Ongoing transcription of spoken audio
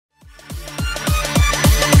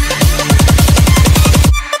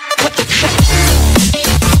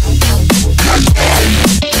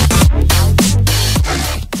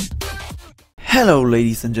Hello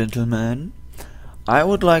ladies and gentlemen, I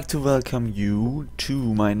would like to welcome you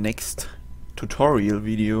to my next tutorial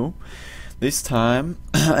video. This time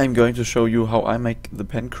I'm going to show you how I make the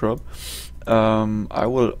Pancrop. I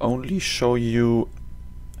will only show you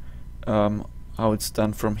how it's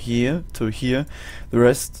done from here to here. The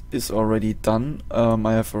rest is already done.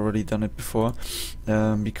 I have already done it before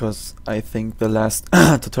because I think the last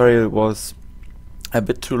tutorial was a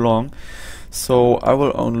bit too long. So I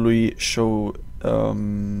will only show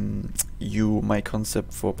you my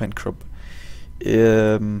concept for Pancrop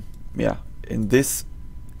yeah, in this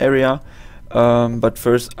area, but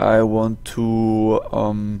first I want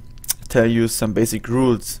to tell you some basic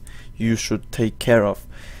rules you should take care of.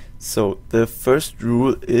 So the first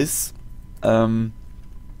rule is no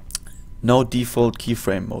default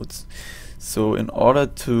keyframe modes. So in order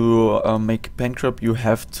to make Pancrop, you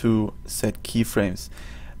have to set keyframes.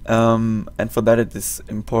 And for that it is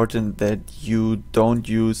important that you don't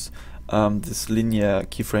use this linear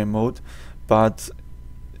keyframe mode, but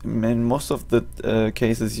in most of the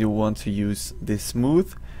cases you want to use the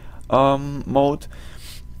smooth mode,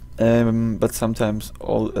 but sometimes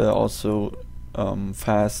also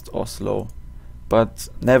fast or slow, but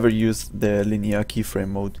never use the linear keyframe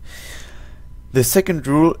mode. The second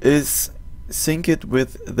rule is sync it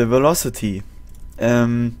with the velocity.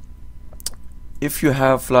 If you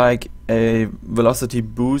have like a velocity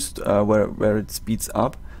boost where it speeds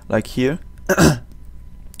up, like here,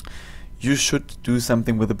 you should do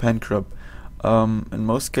something with the Pancrop. In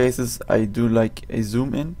most cases I do like a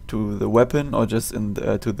zoom in to the weapon or just in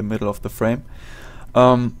to the middle of the frame,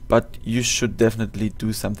 but you should definitely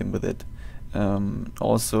do something with it.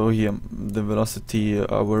 Also here the velocity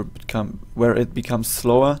where it becomes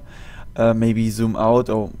slower, maybe zoom out,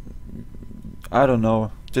 or I don't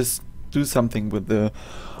know, just do something with the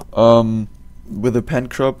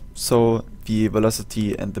Pancrop so the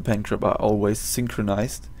velocity and the Pancrop are always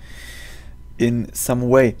synchronized in some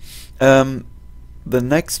way. The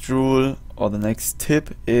next rule or the next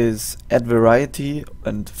tip is add variety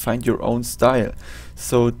and find your own style.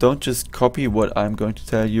 So don't just copy what I'm going to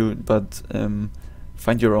tell you, but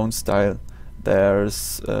find your own style.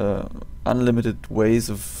 There's unlimited ways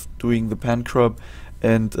of doing the Pancrop,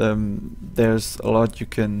 and there's a lot you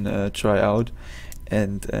can try out,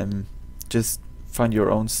 and just find your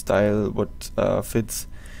own style, what fits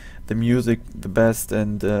the music the best,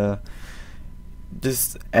 and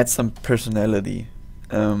just add some personality.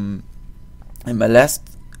 And my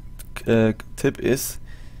last tip is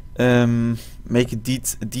make it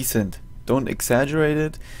decent, don't exaggerate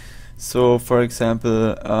it. So for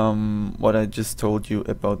example, what I just told you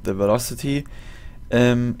about the velocity,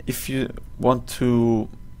 if you want to,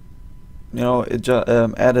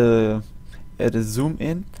 add a zoom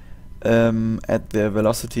in at the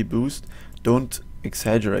velocity boost, don't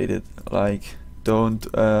exaggerate it. Like don't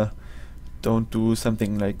do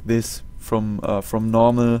something like this from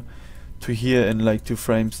normal to here in like 2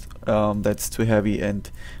 frames. That's too heavy and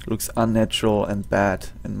looks unnatural and bad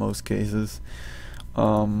in most cases.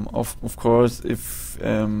 Of course, if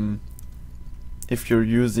you're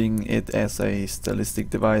using it as a stylistic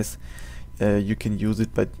device, you can use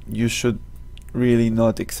it, but you should really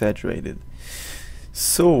not exaggerate it.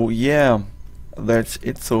 So yeah, that's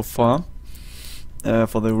it so far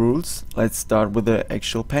for the rules. Let's start with the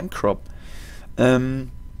actual Pancrop.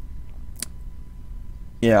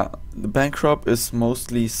 Yeah, the Pancrop is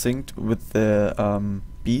mostly synced with the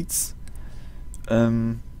beats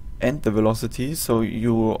and the velocity, so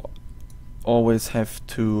you always have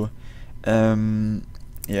to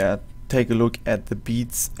take a look at the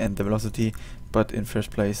beats and the velocity, but in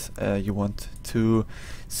first place you want to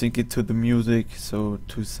sync it to the music, so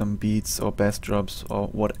to some beats or bass drops or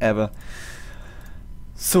whatever.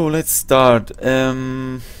 So let's start.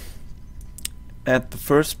 At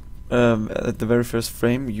the very first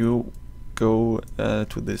frame you go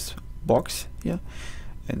to this box here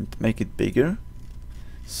and make it bigger.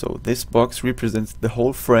 So this box represents the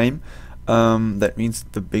whole frame. That means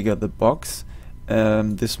the bigger the box,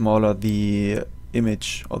 the smaller the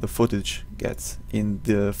image or the footage gets in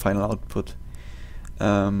the final output.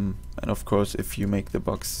 And of course, if you make the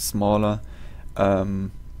box smaller,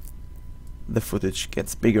 the footage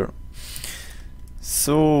gets bigger.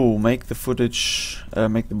 So make the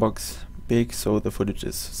box big so the footage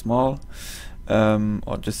is small,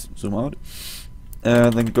 or just zoom out.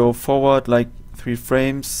 Then go forward like 3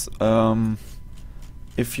 frames.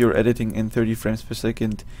 If you're editing in 30 frames per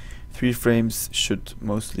second, 3 frames should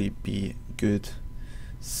mostly be good.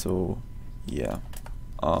 So yeah,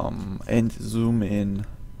 and zoom in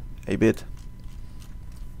a bit.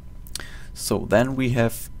 So then we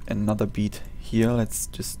have another beat here. Let's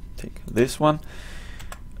just take this one.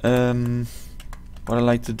 What I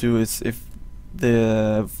like to do is, if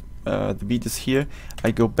the beat is here,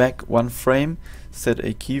 I go back one frame, set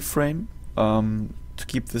a keyframe to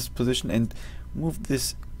keep this position, and move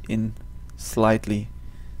this in slightly.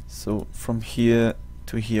 So from here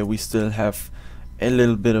to here we still have a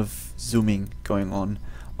little bit of zooming going on,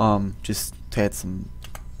 just to add some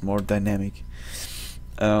more dynamic.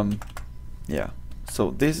 Yeah,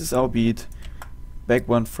 so this is our beat. Back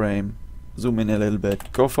one frame, zoom in a little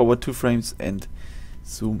bit, go forward 2 frames and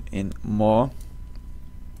zoom in more,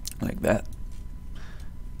 like that.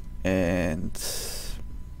 And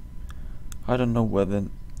I don't know where the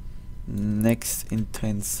next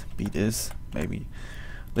intense beat is, maybe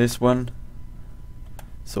this one.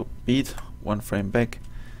 So beat, 1 frame back,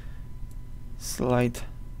 slightly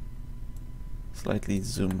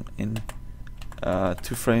zoom in, 2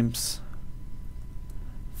 frames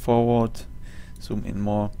forward, zoom in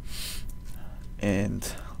more,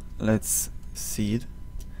 and let's see it,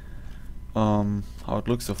 how it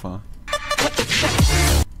looks so far.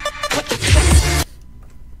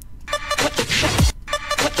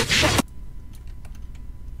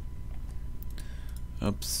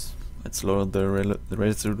 Oops, let's lower the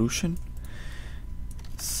resolution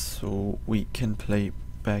so we can play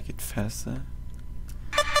back it faster.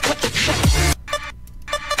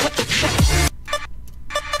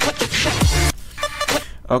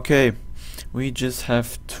 Okay, we just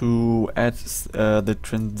have to add the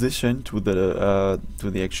transition to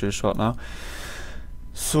the actual shot now.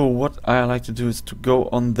 So what I like to do is to go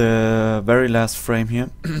on the very last frame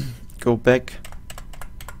here, go back,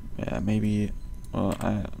 yeah, maybe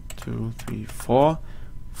 2, 3, 4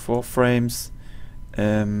 frames,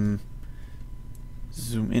 zoom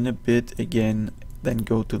in a bit again, then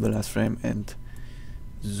go to the last frame and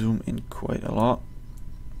zoom in quite a lot.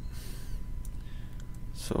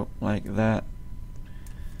 So like that.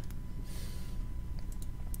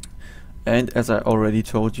 And as I already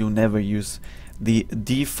told you, never use the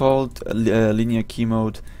default linear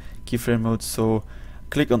keyframe mode. So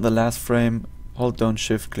click on the last frame, hold down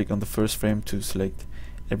shift, click on the first frame to select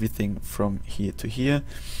everything from here to here,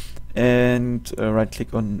 and right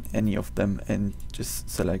click on any of them and just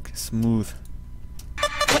select smooth.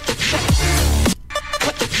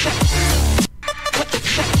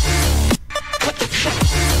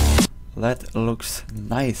 That looks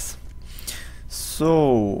nice.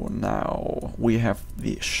 So now we have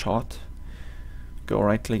the shot. Go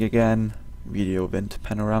right click again, video event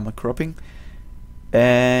panorama cropping,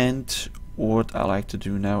 and what I like to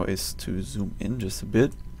do now is to zoom in just a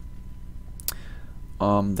bit.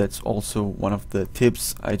 That's also one of the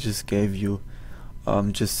tips I just gave you.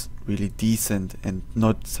 Just really decent and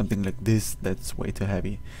not something like this that's way too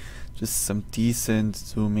heavy. Just some decent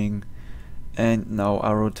zooming. And now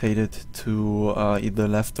I rotate it to either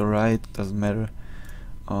left or right, doesn't matter.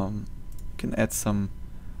 Can add some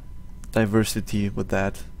diversity with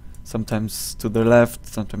that. Sometimes to the left,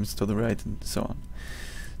 sometimes to the right, and so on.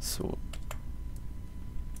 So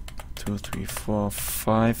 2, 3, 4,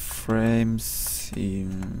 5 frames.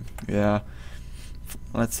 Yeah,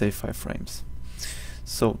 let's say 5 frames.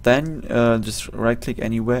 So then just right click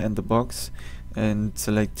anywhere in the box and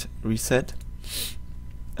select reset.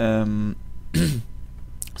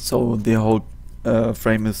 So the whole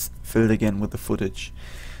frame is filled again with the footage.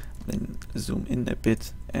 Then zoom in a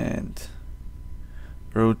bit and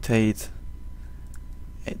rotate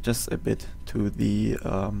it just a bit to the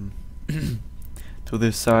to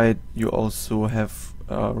the side. You also have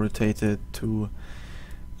rotated to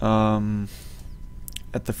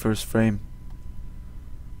at the first frame.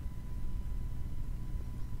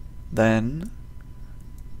 Then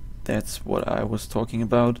that's what I was talking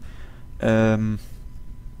about.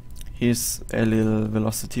 Here's a little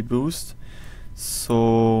velocity boost.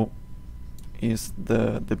 So here's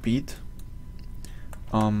the beat.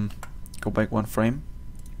 Go back one frame,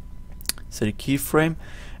 set a keyframe,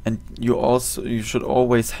 and you should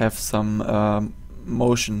always have some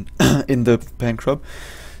motion in the Pancrop.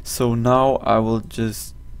 So now I will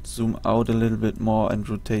just zoom out a little bit more and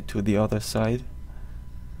rotate to the other side,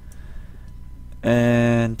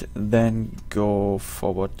 and then go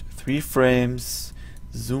forward 3 frames,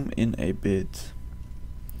 zoom in a bit,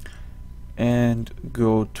 and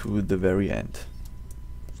go to the very end,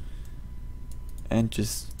 and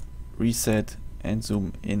just reset and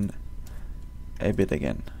zoom in a bit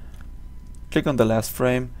again. Click on the last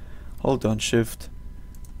frame, hold down shift,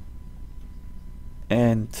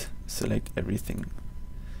 and select everything.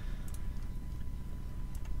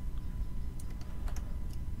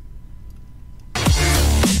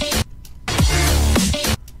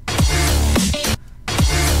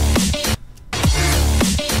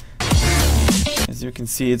 As you can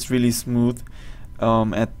see, it's really smooth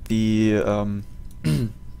at the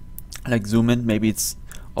like zoom in. Maybe it's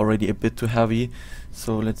already a bit too heavy,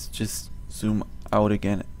 so let's just zoom out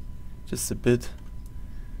again just a bit.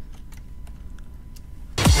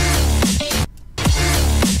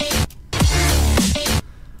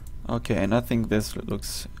 Okay, and I think this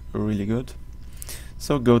looks really good.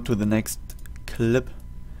 So go to the next clip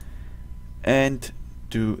and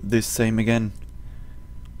do this same again.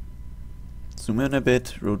 Zoom in a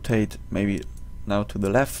bit, rotate maybe now to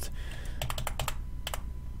the left.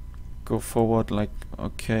 Go forward like,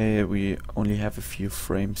 okay, we only have a few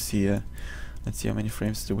frames here. Let's see how many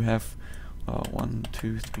frames do we have. 1,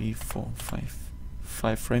 2, 3, 4, 5.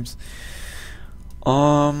 5 frames.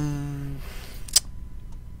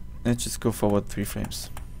 Let's just go forward 3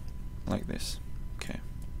 frames. Like this. Okay.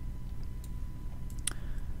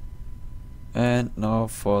 And now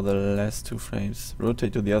for the last 2 frames,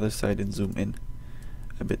 rotate to the other side and zoom in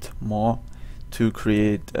a bit more to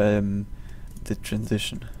create the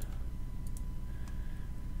transition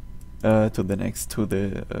to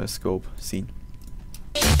the scope scene.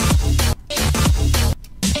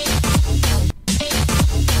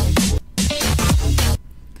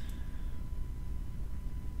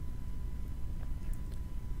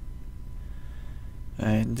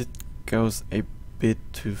 And it goes a bit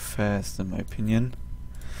too fast in my opinion.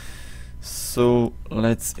 So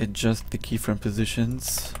let's adjust the keyframe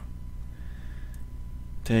positions.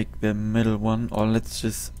 Take the middle one, or let's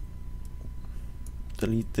just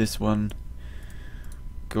delete this one.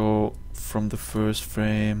 Go from the first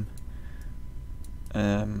frame,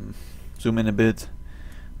 zoom in a bit,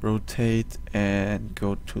 rotate, and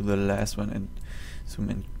go to the last one and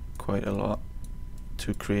zoom in quite a lot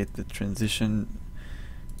to create the transition.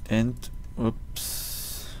 And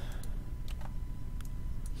whoops,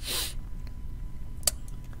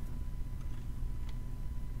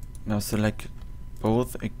 now select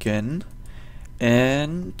both again,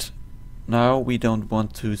 and now we don't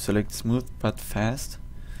want to select smooth but fast,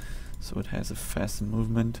 so it has a fast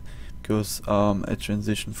movement, because a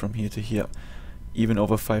transition from here to here even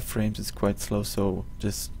over 5 frames is quite slow, so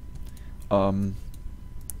just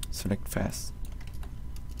select fast.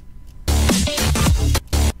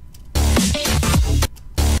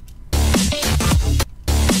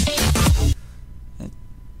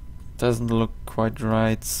 Doesn't look quite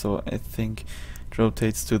right, so I think it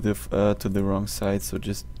rotates to the wrong side, so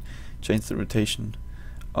just change the rotation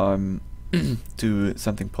to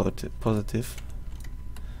something positive.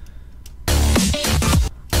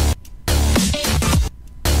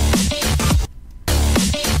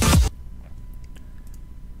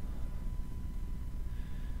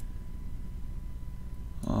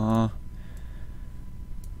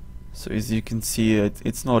 So as you can see,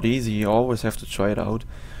 it's not easy. You always have to try it out.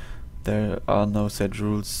 There are no set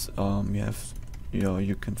rules.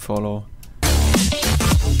 You can follow.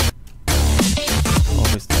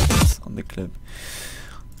 Always depends on the clip.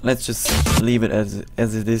 Let's just leave it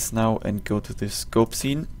as it is now and go to the scope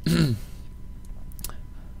scene.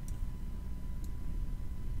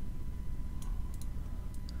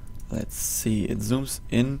 Let's see. It zooms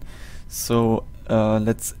in. So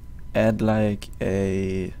let's add like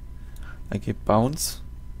a bounce.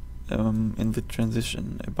 In the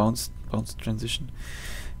transition, a bounce transition.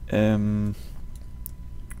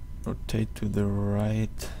 Rotate to the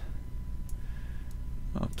right,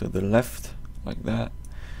 to the left, like that.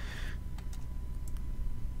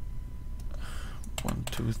 1,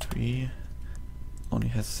 2, 3. Only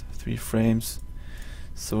has 3 frames,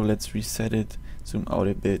 so let's reset it. Zoom out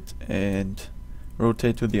a bit and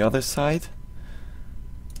rotate to the other side.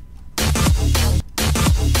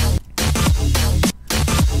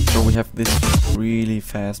 So we have this really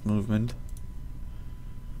fast movement.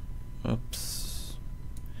 Oops.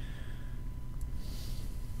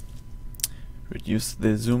 Reduce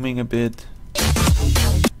the zooming a bit.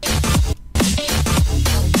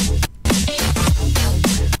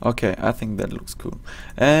 Okay, I think that looks cool.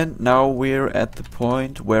 And now we're at the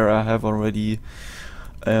point where I have already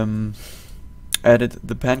added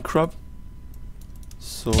the Pancrop.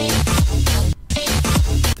 So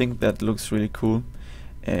I think that looks really cool.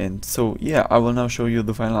 And so yeah, I will now show you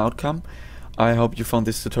the final outcome. I hope you found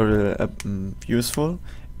this tutorial useful,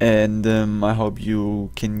 and I hope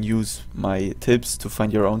you can use my tips to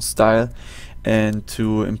find your own style and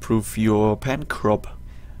to improve your Pancrop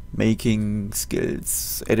making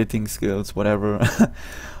skills, editing skills, whatever.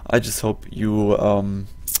 I just hope you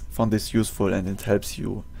found this useful and it helps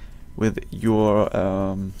you with your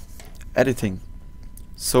editing.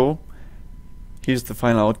 So here's the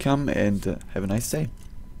final outcome, and have a nice day.